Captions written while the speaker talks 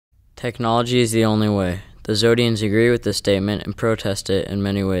Technology is the only way. The Zodians agree with this statement and protest it in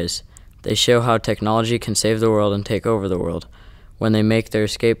many ways. They show how technology can save the world and take over the world when they make their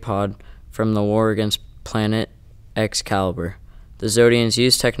escape pod from the war against planet Excalibur. The Zodians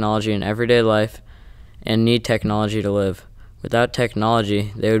use technology in everyday life and need technology to live. Without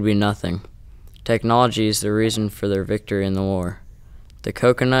technology, they would be nothing. Technology is the reason for their victory in the war. The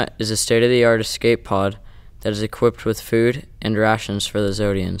coconut is a state-of-the-art escape pod that is equipped with food and rations for the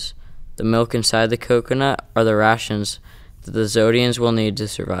Zodians. The milk inside the coconut are the rations that the Zodians will need to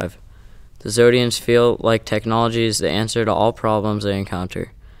survive. The Zodians feel like technology is the answer to all problems they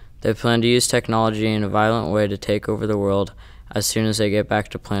encounter. They plan to use technology in a violent way to take over the world as soon as they get back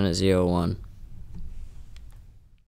to Planet Z01.